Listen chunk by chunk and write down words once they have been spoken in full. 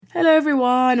Hello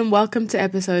everyone and welcome to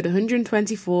episode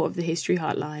 124 of the History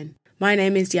Hotline. My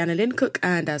name is Deanna Lynn Cook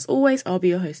and as always I'll be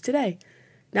your host today.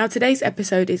 Now today's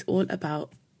episode is all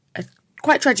about a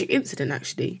quite tragic incident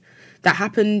actually that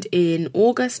happened in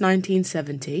August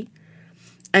 1970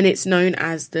 and it's known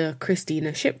as the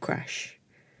Christena ship crash.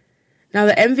 Now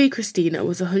the MV Christena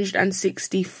was a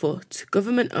 160-foot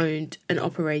government-owned and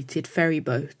operated ferry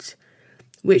boat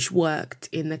which worked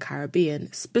in the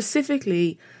Caribbean,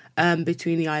 specifically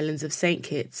between the islands of St.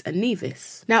 Kitts and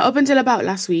Nevis. Now, up until about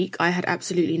last week, I had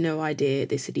absolutely no idea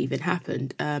this had even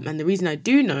happened. And the reason I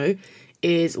do know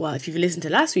is, well, if you've listened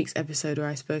to last week's episode where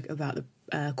I spoke about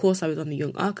the course I was on, the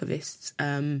Young Archivists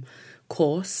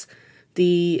course,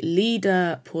 the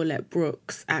leader, Paulette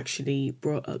Brooks, actually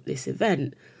brought up this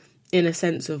event in a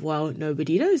sense of, well,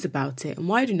 nobody knows about it. And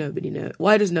why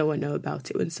does no one know about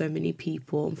it when so many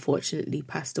people, unfortunately,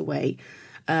 passed away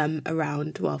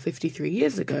around 53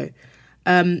 years ago.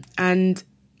 And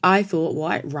I thought,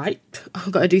 right,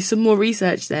 I've got to do some more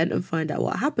research then and find out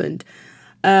what happened.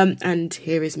 And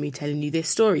here is me telling you this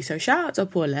story. So shout out to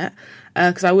Paulette,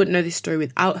 because I wouldn't know this story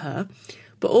without her.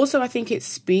 But also I think it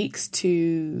speaks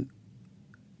to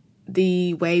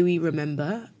the way we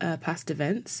remember past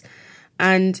events.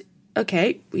 And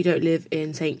okay, we don't live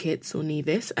in St. Kitts or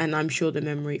Nevis, and I'm sure the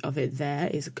memory of it there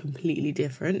is completely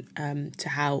different to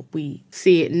how we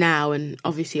see it now, and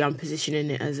obviously I'm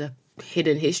positioning it as a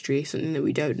hidden history, something that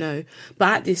we don't know. But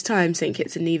at this time, St.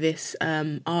 Kitts and Nevis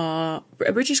are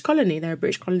a British colony. They're a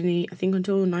British colony, I think,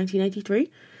 until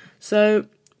 1983. So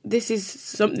this is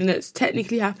something that's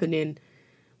technically happening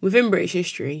within British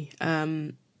history.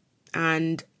 And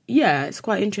yeah, it's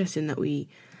quite interesting that we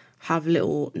have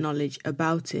little knowledge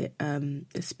about it,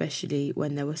 especially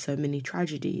when there were so many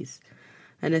tragedies.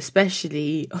 And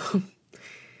especially, I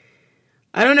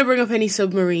don't want to bring up any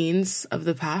submarines of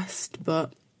the past,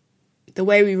 but the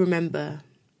way we remember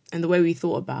and the way we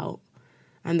thought about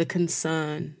and the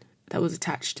concern that was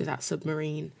attached to that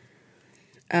submarine,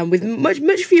 with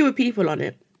much fewer people on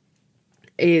it,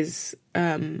 is,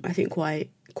 I think, quite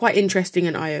interesting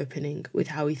and eye-opening with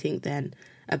how we think then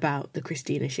about the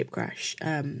Christena ship crash,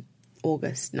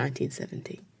 August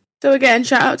 1970. So again,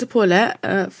 shout out to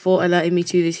Paulette for alerting me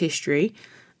to this history.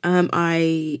 I'm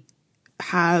not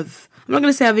going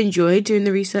to say I've enjoyed doing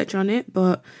the research on it,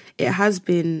 but it has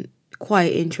been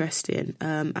quite interesting.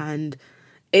 And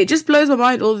it just blows my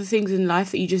mind, all the things in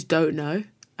life that you just don't know.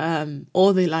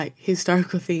 All the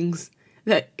historical things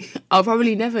that I'll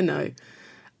probably never know.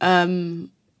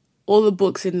 All the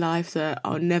books in life that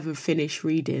I'll never finish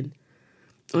reading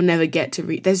or never get to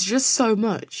read. There's just so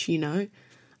much, you know.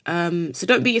 So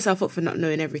don't beat yourself up for not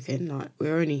knowing everything. Like,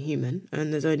 we're only human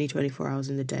and there's only 24 hours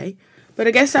in the day. But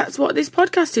I guess that's what this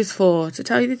podcast is for, to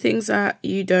tell you the things that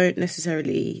you don't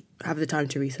necessarily have the time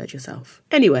to research yourself.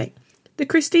 Anyway, the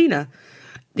Christena.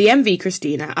 The MV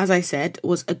Christena, as I said,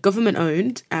 was a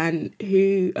government-owned, and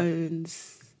who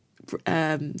owns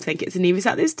St. Kitts and Nevis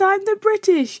at this time? The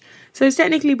British. So it's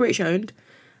technically British-owned,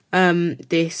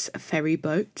 this ferry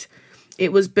boat.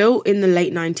 It was built in the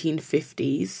late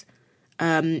 1950s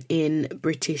in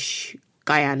British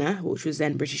Guyana, which was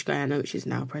then British Guyana, which is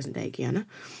now present-day Guyana.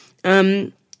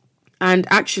 And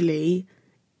actually,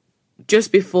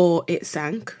 just before it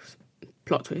sank,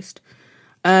 plot twist,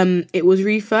 it was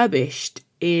refurbished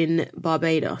in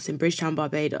Barbados, in Bridgetown,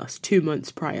 Barbados, 2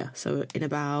 months prior, so in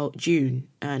about June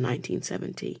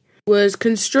 1970. It was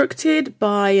constructed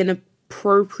by an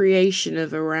appropriation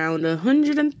of around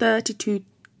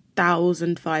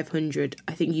 132,500,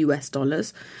 I think, US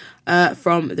dollars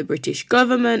from the British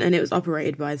government, and it was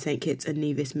operated by the St. Kitts and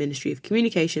Nevis Ministry of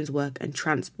Communications, Work and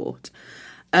Transport.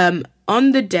 On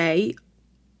the day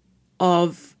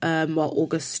of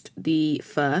August the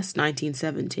 1st,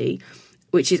 1970,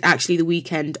 which is actually the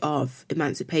weekend of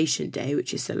Emancipation Day,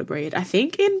 which is celebrated, I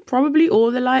think, in probably all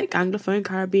the Anglophone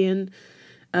Caribbean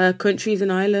countries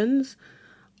and islands.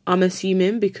 I'm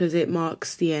assuming because it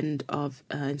marks the end of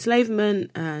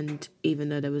enslavement, and even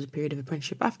though there was a period of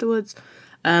apprenticeship afterwards,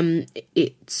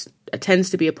 it tends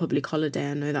to be a public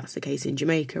holiday. I know that's the case in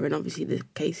Jamaica, and obviously the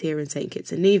case here in St.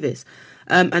 Kitts and Nevis.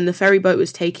 And the ferry boat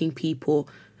was taking people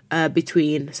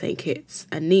between St. Kitts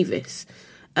and Nevis.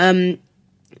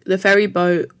 The ferry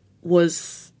boat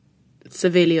was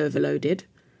severely overloaded,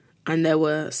 and there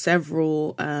were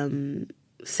several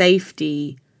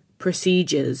safety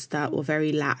procedures that were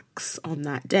very lax on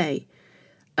that day.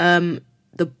 The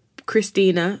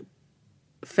Christena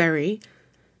ferry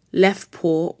left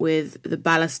port with the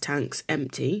ballast tanks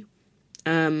empty,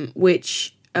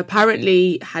 which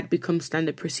apparently had become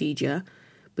standard procedure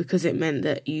because it meant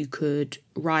that you could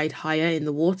ride higher in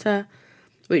the water,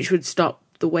 which would stop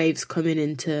the waves coming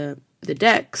into the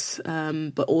decks,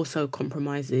 but also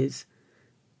compromises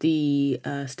the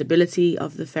stability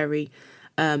of the ferry,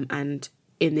 and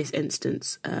in this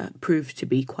instance proved to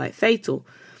be quite fatal.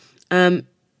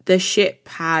 The ship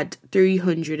had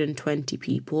 320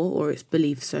 people, or it's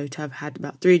believed so to have had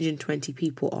about 320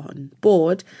 people on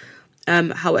board.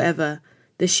 However,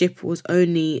 the ship was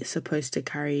only supposed to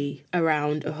carry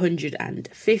around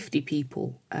 150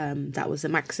 people. That was the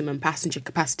maximum passenger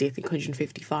capacity, I think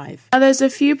 155. Now, there's a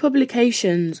few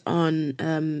publications on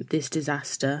this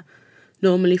disaster,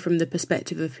 normally from the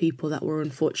perspective of people that were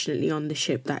unfortunately on the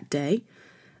ship that day.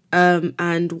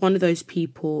 And one of those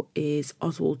people is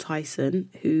Oswald Tyson,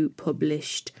 who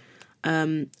published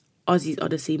Ozzy's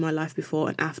Odyssey, My Life Before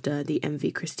and After the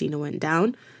MV Christena Went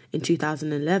Down in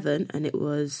 2011, and it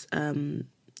was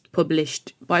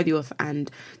published by the author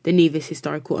and the Nevis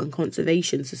Historical and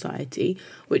Conservation Society,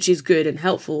 which is good and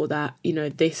helpful that, you know,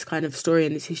 this kind of story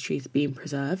and this history is being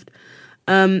preserved.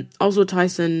 Oswald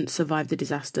Tyson survived the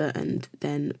disaster and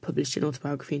then published an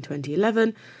autobiography in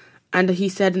 2011, and he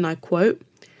said, and I quote,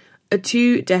 "A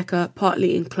 2-decker,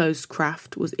 partly enclosed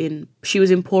craft was in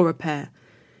poor repair,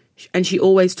 and she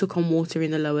always took on water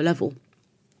in the lower level.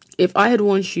 If I had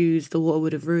worn shoes, the water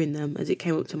would have ruined them, as it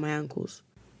came up to my ankles."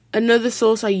 Another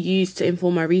source I used to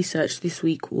inform my research this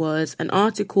week was an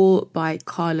article by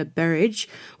Carla Berridge,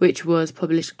 which was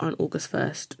published on August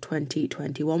 1st,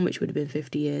 2021, which would have been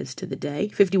 51 years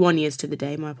to the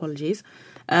day, my apologies.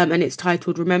 And it's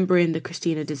titled "Remembering the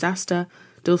Christena Disaster,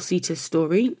 Dulcita's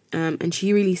Story." And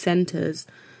she really centres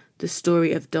the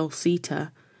story of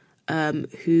Dulcita,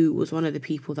 who was one of the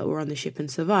people that were on the ship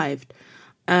and survived.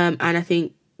 And I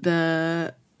think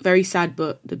the very sad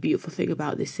but the beautiful thing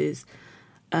about this is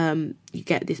you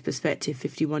get this perspective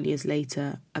 51 years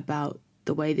later about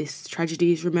the way this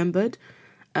tragedy is remembered.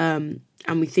 And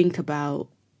we think about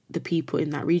the people in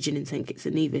that region in St. Kitts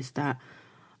and Nevis that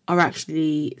are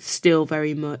actually still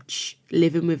very much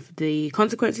living with the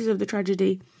consequences of the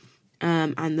tragedy,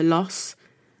 and the loss,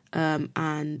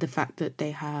 and the fact that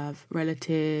they have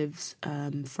relatives,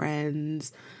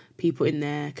 friends, people in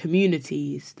their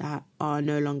communities that are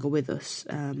no longer with us,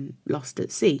 lost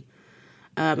at sea.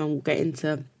 And we'll get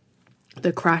into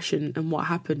the crash and what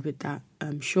happened with that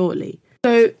shortly.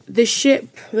 So the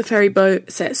ship, the ferry boat,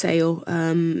 set sail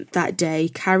that day,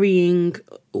 carrying,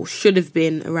 or should have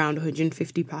been, around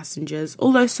 150 passengers,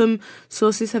 although some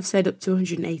sources have said up to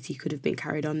 180 could have been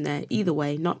carried on there. Either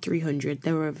way, not 300.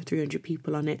 There were over 300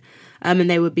 people on it, and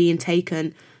they were being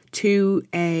taken to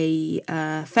a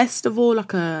festival,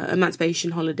 like a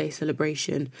emancipation holiday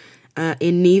celebration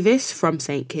in Nevis from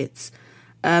St. Kitts.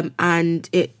 And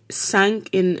it sank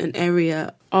in an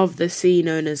area of the sea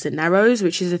known as the Narrows,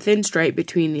 which is a thin strait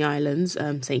between the islands,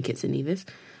 St. Kitts and Nevis,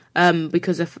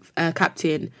 because a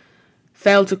captain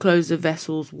failed to close the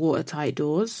vessel's watertight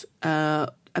doors.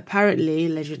 Apparently,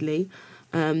 allegedly,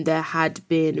 there had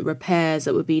been repairs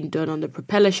that were being done on the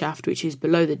propeller shaft, which is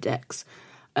below the decks.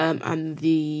 And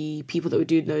the people that were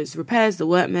doing those repairs, the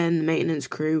workmen, the maintenance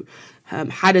crew,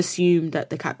 had assumed that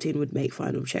the captain would make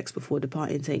final checks before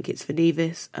departing St. Kitts for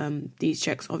Nevis. These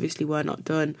checks obviously were not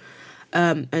done.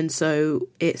 And so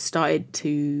it started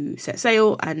to set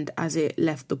sail, and as it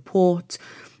left the port,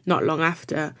 not long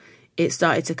after, it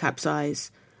started to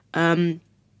capsize.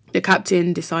 The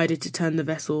captain decided to turn the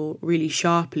vessel really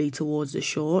sharply towards the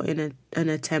shore in an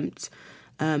attempt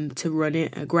to run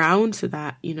it aground so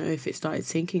that, you know, if it started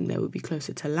sinking, they would be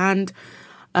closer to land,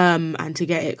 and to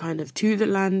get it kind of to the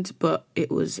land. But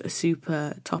it was a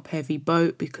super top-heavy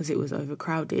boat because it was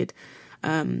overcrowded,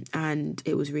 and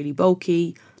it was really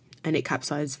bulky, and it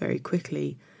capsized very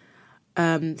quickly.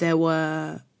 There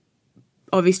were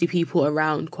obviously people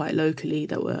around quite locally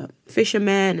that were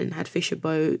fishermen and had fisher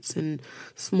boats and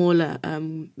smaller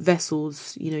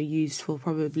vessels, you know, used for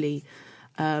probably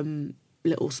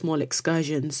little small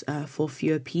excursions for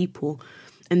fewer people,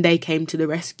 and they came to the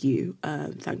rescue,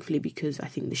 thankfully, because I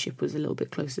think the ship was a little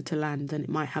bit closer to land than it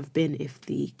might have been if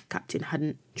the captain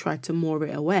hadn't tried to moor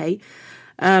it away.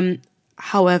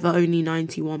 However, only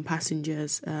 91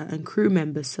 passengers and crew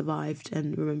members survived,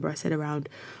 and remember I said around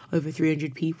over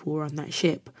 300 people were on that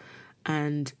ship,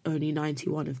 and only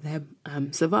 91 of them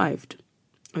survived.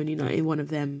 Only 91 of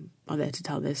them are there to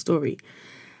tell their story.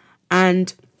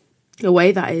 And the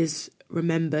way that is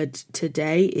remembered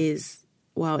today is,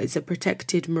 well, it's a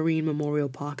protected marine memorial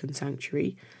park and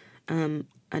sanctuary, and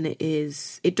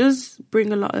it does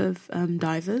bring a lot of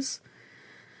divers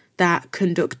that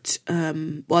conduct,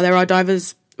 there are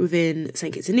divers within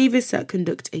St. Kitts and Nevis that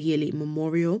conduct a yearly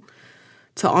memorial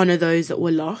to honour those that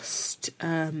were lost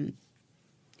in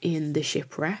the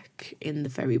shipwreck, in the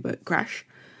ferry boat crash.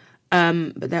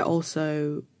 But there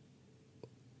also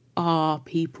are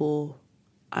people,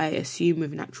 I assume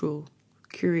with natural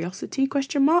curiosity,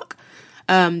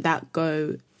 that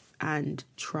go and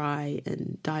try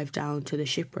and dive down to the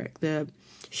shipwreck. The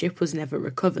ship was never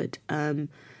recovered, and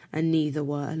neither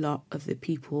were a lot of the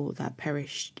people that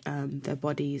perished. Their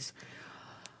bodies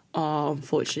are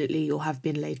unfortunately or have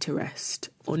been laid to rest,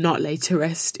 or not laid to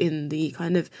rest in the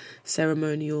kind of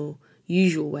ceremonial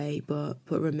usual way, but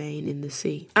remain in the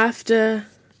sea. After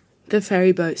the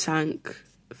ferry boat sank,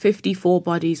 54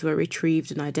 bodies were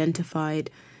retrieved and identified.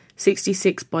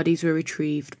 66 bodies were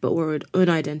retrieved but were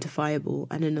unidentifiable,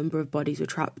 and a number of bodies were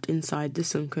trapped inside the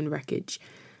sunken wreckage,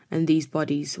 and these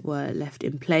bodies were left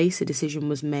in place. A decision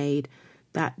was made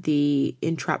that the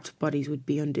entrapped bodies would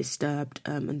be undisturbed,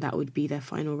 and that would be their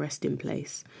final resting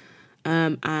place.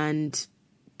 And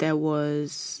there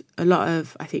was a lot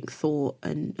of, I think, thought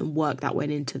and work that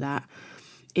went into that,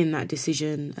 in that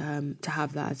decision, to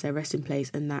have that as their resting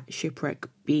place and that shipwreck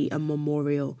be a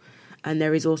memorial. And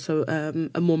there is also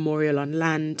a memorial on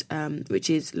land, which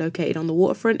is located on the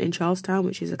waterfront in Charlestown,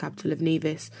 which is the capital of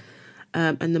Nevis.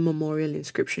 And the memorial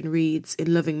inscription reads,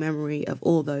 "In loving memory of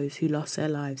all those who lost their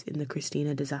lives in the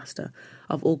Christena disaster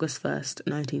of August 1st,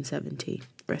 1970.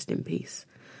 Rest in peace."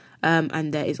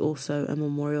 And there is also a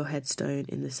memorial headstone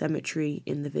in the cemetery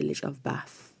in the village of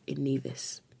Bath in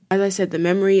Nevis. As I said, the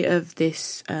memory of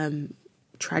this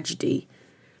tragedy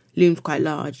loomed quite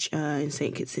large in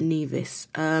St. Kitts and Nevis.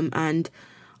 And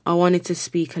I wanted to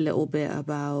speak a little bit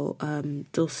about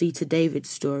Dulcita David's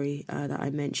story that I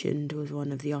mentioned was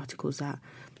one of the articles that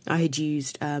I had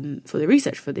used for the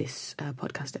research for this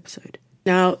podcast episode.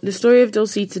 Now, the story of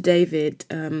Dulcita David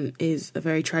is a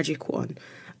very tragic one.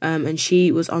 And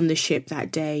she was on the ship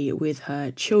that day with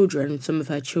her children, some of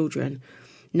her children.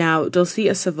 Now,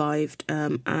 Dulcita survived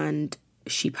and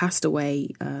she passed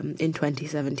away in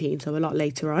 2017, so a lot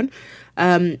later on.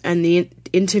 And the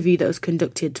interview that was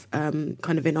conducted kind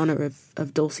of in honour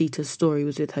of Dulcita's story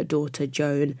was with her daughter,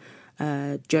 Joan,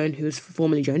 who was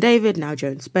formerly Joan David, now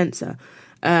Joan Spencer,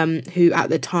 who at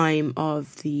the time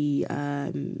of the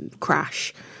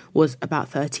crash was about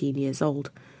 13 years old.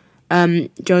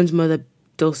 Joan's mother,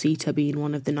 Dulcita, being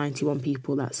one of the 91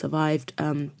 people that survived.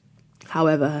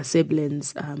 However, her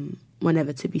siblings were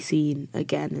never to be seen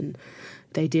again, and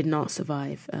they did not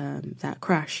survive that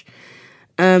crash.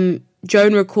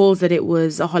 Joan recalls that it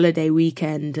was a holiday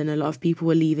weekend and a lot of people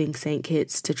were leaving St.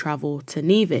 Kitts to travel to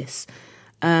Nevis.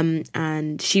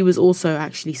 And she was also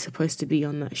actually supposed to be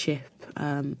on that ship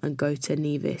and go to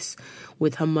Nevis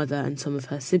with her mother and some of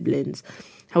her siblings.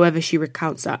 However, she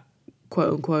recounts that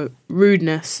quote-unquote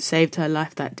rudeness saved her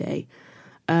life that day,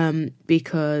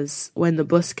 because when the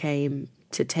bus came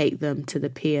to take them to the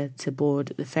pier to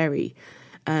board the ferry,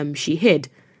 she hid.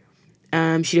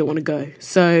 She didn't want to go.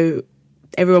 So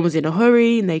everyone was in a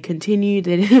hurry and they continued.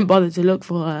 They didn't bother to look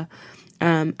for her.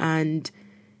 And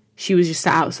she was just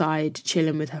sat outside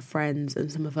chilling with her friends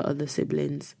and some of her other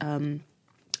siblings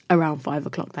around 5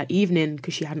 o'clock that evening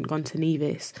because she hadn't gone to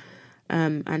Nevis.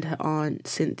 And her aunt,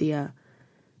 Cynthia,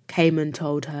 came and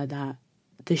told her that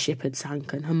the ship had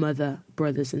sunk and her mother,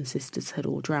 brothers and sisters had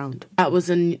all drowned. That was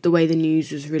the way the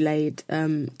news was relayed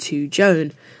to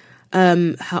Joan.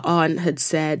 Her aunt had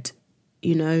said,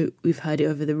 you know, we've heard it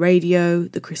over the radio,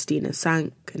 the Christena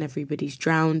sank and everybody's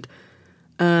drowned.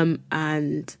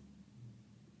 And,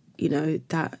 you know,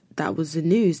 that was the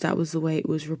news. That was the way it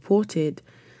was reported.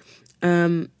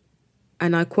 And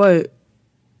I quote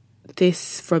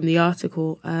this from the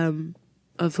article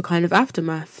of the kind of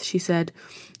aftermath. She said,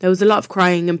 "There was a lot of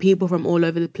crying and people from all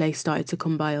over the place started to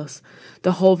come by us.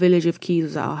 The whole village of Keys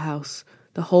was at our house.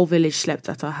 The whole village slept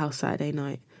at our house Saturday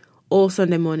night. All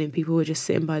Sunday morning, people were just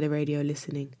sitting by the radio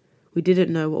listening. We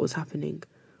didn't know what was happening.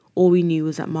 All we knew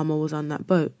was that Mama was on that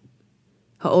boat.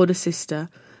 Her older sister,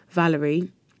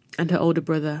 Valerie, and her older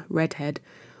brother, Redhead,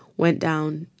 went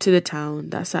down to the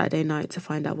town that Saturday night to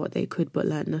find out what they could, but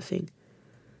learnt nothing.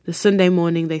 The Sunday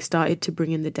morning, they started to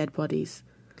bring in the dead bodies.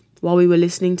 While we were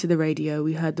listening to the radio,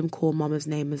 we heard them call Mama's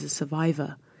name as a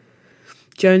survivor.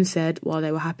 Joan said, while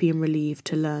they were happy and relieved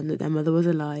to learn that their mother was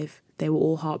alive, they were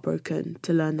all heartbroken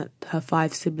to learn that her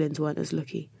 5 siblings weren't as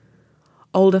lucky.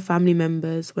 Older family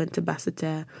members went to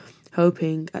Basseterre,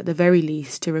 hoping, at the very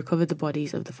least, to recover the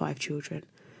bodies of the 5 children.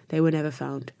 They were never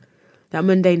found. That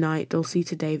Monday night,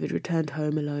 Dulcita David returned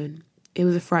home alone. It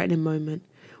was a frightening moment.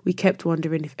 We kept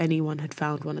wondering if anyone had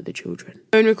found one of the children.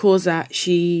 Joan recalls that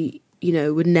she,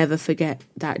 would never forget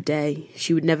that day.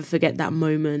 She would never forget that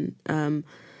moment.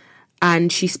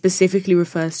 And she specifically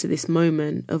refers to this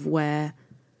moment of where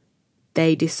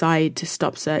they decide to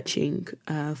stop searching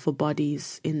for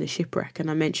bodies in the shipwreck. And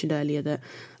I mentioned earlier that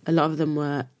a lot of them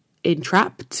were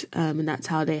entrapped, and that's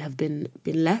how they have been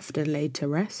left and laid to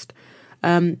rest.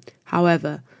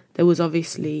 However, there was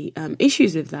obviously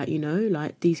issues with that,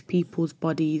 like these people's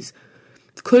bodies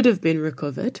could have been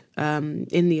recovered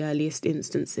in the earliest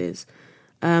instances.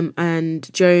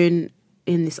 And Joan,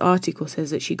 in this article,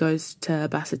 says that she goes to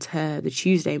Basseterre the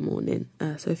Tuesday morning,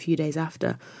 so a few days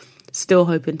after, still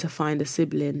hoping to find a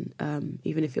sibling,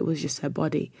 even if it was just her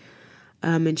body.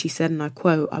 And she said, and I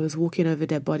quote, "I was walking over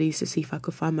dead bodies to see if I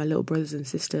could find my little brothers and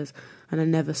sisters, and I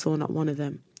never saw not one of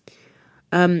them."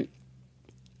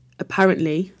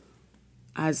 Apparently,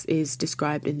 as is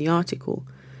described in the article,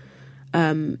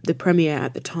 the Premier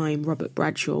at the time, Robert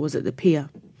Bradshaw, was at the pier,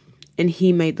 and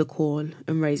he made the call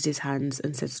and raised his hands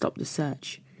and said, "Stop the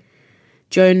search."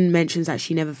 Joan mentions that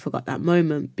she never forgot that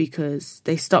moment because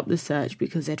they stopped the search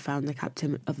because they'd found the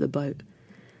captain of the boat.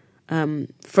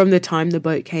 From the time the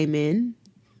boat came in,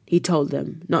 he told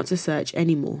them not to search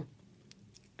anymore.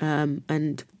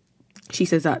 And she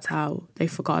says that's how they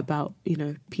forgot about,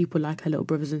 people like her little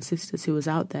brothers and sisters who was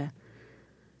out there.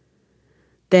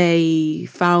 They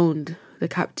found the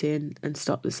captain and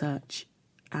stopped the search.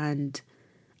 And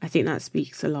I think that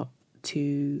speaks a lot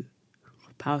to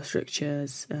power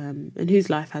structures, and whose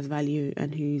life has value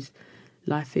and whose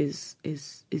life is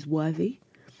worthy.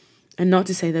 And not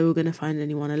to say they were going to find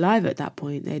anyone alive at that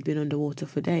point. They'd been underwater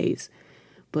for days.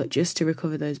 But just to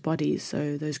recover those bodies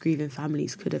so those grieving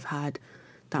families could have had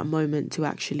that moment to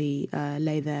actually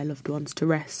lay their loved ones to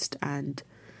rest and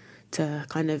to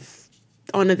kind of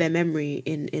honour their memory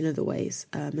in other ways,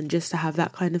 and just to have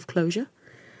that kind of closure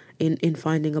in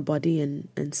finding a body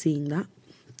and seeing that.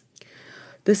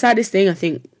 The saddest thing I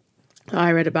think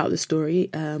I read about the story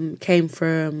came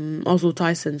from Oswald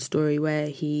Tyson's story, where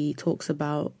he talks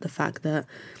about the fact that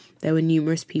there were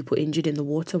numerous people injured in the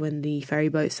water when the ferry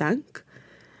boat sank.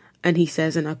 And he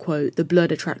says, and I quote, "The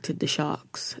blood attracted the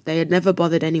sharks. They had never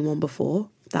bothered anyone before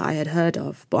that I had heard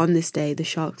of, but on this day the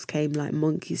sharks came like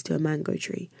monkeys to a mango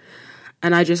tree."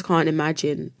 And I just can't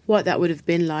imagine what that would have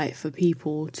been like for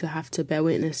people to have to bear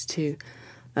witness to,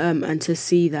 and to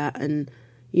see that. And,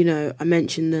 I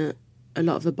mentioned that a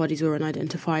lot of the bodies were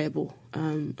unidentifiable,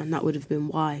 and that would have been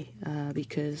why,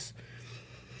 because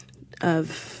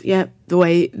of,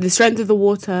 the strength of the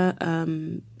water,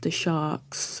 the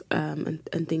sharks,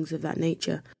 and things of that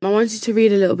nature. I wanted to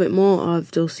read a little bit more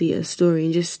of Dulcita's story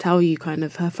and just tell you kind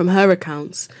of from her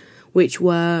accounts, which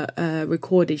were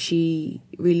recorded. She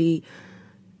really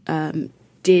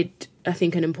did, I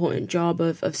think, an important job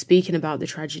of speaking about the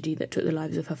tragedy that took the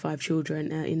lives of her 5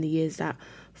 children in the years that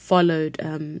followed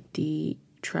the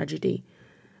tragedy.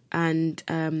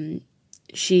 And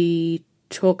she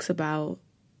talks about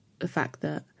the fact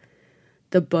that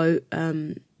the boat,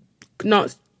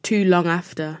 not too long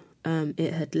after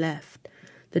it had left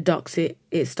the docks, it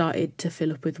started to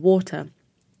fill up with water.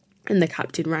 And the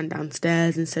captain ran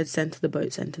downstairs and said, "Send to the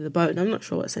boat, send to the boat." And I'm not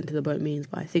sure what "send to the boat" means,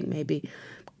 but I think maybe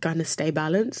kind of stay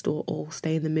balanced or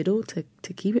stay in the middle to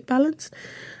keep it balanced.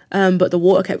 But the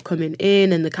water kept coming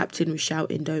in and the captain was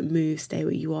shouting, "Don't move, stay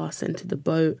where you are, send to the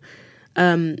boat."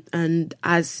 And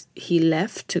as he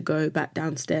left to go back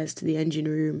downstairs to the engine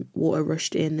room, water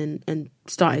rushed in and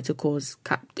started to cause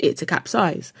it to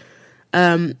capsize.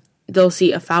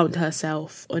 Dulcita found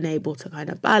herself unable to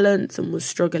kind of balance and was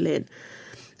struggling.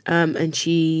 And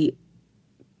she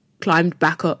climbed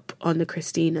back up on the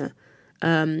Christena.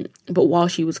 But while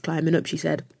she was climbing up, she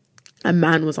said a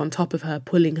man was on top of her,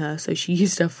 pulling her. So she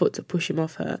used her foot to push him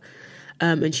off her.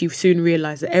 And she soon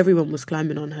realised that everyone was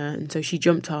climbing on her. And so she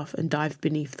jumped off and dived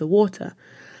beneath the water.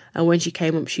 And when she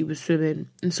came up, she was swimming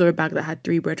and saw a bag that had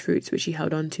 3 breadfruits, which she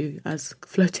held on to as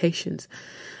flotations.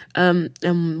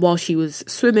 And while she was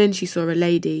swimming, she saw a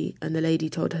lady, and the lady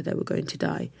told her they were going to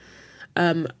die.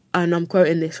 And I'm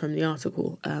quoting this from the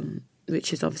article,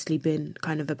 which has obviously been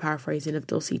kind of a paraphrasing of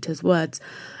Dulcita's words.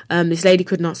 This lady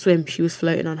could not swim. She was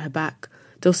floating on her back.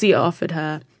 Dulcita offered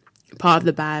her part of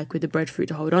the bag with the breadfruit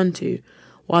to hold on to.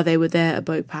 While they were there, a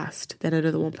boat passed, then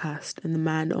another one passed, and the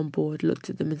man on board looked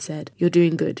at them and said, "You're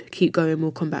doing good. Keep going,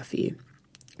 we'll come back for you.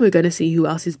 We're going to see who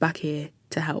else is back here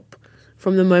to help."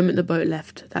 From the moment the boat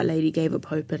left, that lady gave up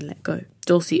hope and let go.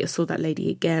 Dulcita saw that lady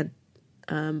again,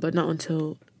 but not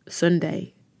until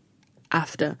Sunday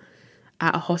after,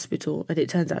 at a hospital, and it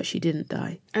turns out she didn't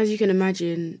die. As you can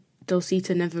imagine,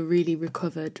 Dulcita never really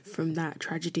recovered from that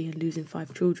tragedy and losing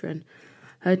 5 children.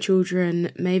 Her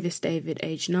children, Mavis David,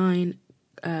 aged 9,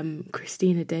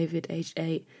 Christena David, aged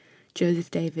 8,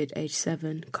 Joseph David, aged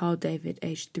 7, Carl David,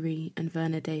 aged 3, and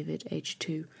Verna David, aged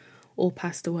 2, all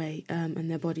passed away, and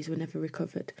their bodies were never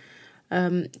recovered.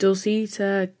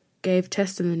 Dulcita gave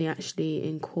testimony actually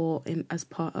in court as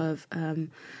part of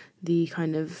the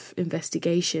kind of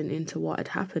investigation into what had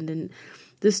happened. And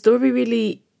the story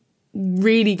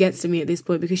really gets to me at this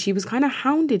point, because she was kind of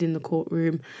hounded in the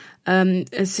courtroom,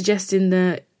 suggesting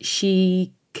that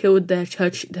she killed her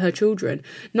children,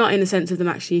 not in the sense of them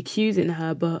actually accusing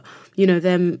her, but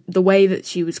the way that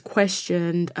she was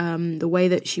questioned, the way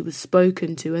that she was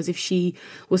spoken to, as if she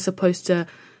was supposed to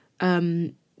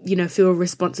feel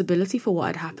responsibility for what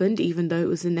had happened, even though it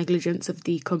was the negligence of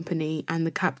the company and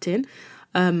the captain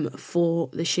for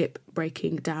the ship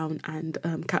breaking down and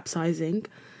capsizing.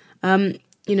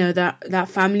 That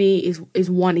family is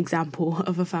one example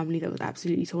of a family that was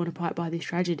absolutely torn apart by this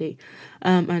tragedy.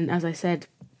 And as I said,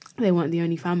 they weren't the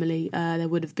only family. There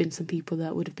would have been some people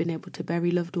that would have been able to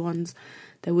bury loved ones.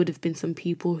 There would have been some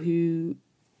people who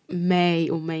may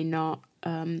or may not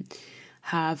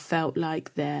have felt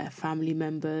like their family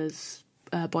members'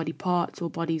 body parts or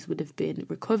bodies would have been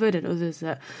recovered, and others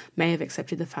that may have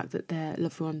accepted the fact that their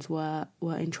loved ones were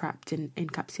entrapped and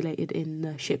encapsulated in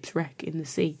the ship's wreck in the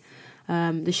sea.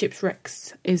 The ship's wreck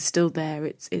is still there.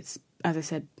 It's as I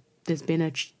said, there's been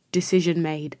a decision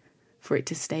made for it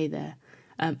to stay there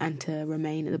and to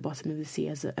remain at the bottom of the sea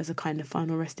as a kind of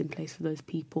final resting place for those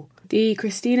people. The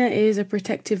Christena is a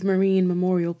protective marine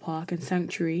memorial park and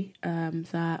sanctuary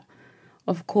that,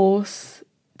 of course,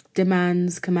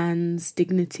 commands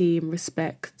dignity and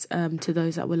respect to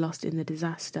those that were lost in the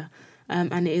disaster.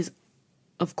 And it is,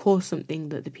 of course, something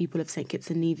that the people of St.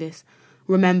 Kitts and Nevis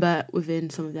remember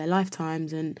within some of their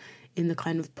lifetimes and in the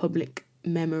kind of public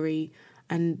memory.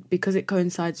 And because it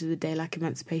coincides with a day like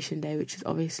Emancipation Day, which is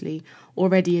obviously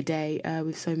already a day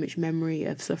with so much memory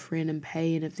of suffering and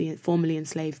pain of the formerly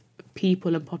enslaved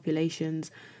people and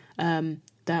populations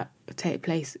that take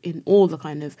place in all the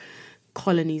kind of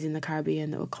colonies in the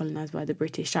Caribbean that were colonised by the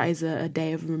British, that is a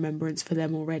day of remembrance for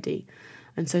them already.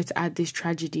 And so to add this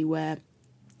tragedy where,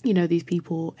 these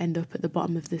people end up at the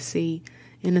bottom of the sea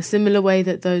in a similar way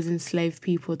that those enslaved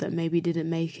people that maybe didn't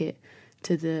make it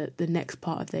to the next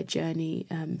part of their journey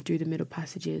through the Middle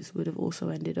Passages would have also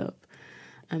ended up.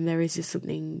 And there is just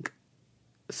something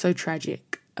so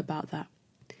tragic about that.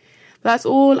 But that's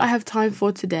all I have time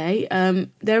for today.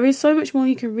 There is so much more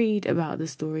you can read about the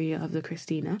story of the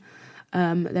Christena.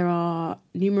 There are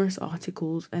numerous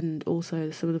articles and also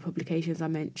some of the publications I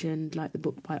mentioned, like the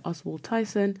book by Oswald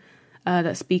Tyson,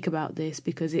 that speak about this,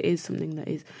 because it is something that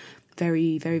is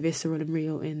very, very visceral and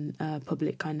real in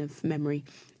public kind of memory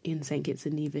in St. Kitts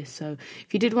and Nevis. So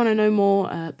if you did want to know more,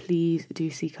 please do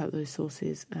seek out those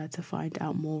sources to find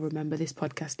out more. Remember, this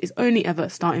podcast is only ever a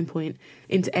starting point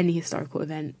into any historical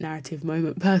event, narrative,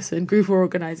 moment, person, group or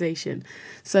organisation.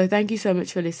 So thank you so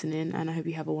much for listening, and I hope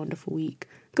you have a wonderful week.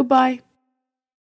 Goodbye.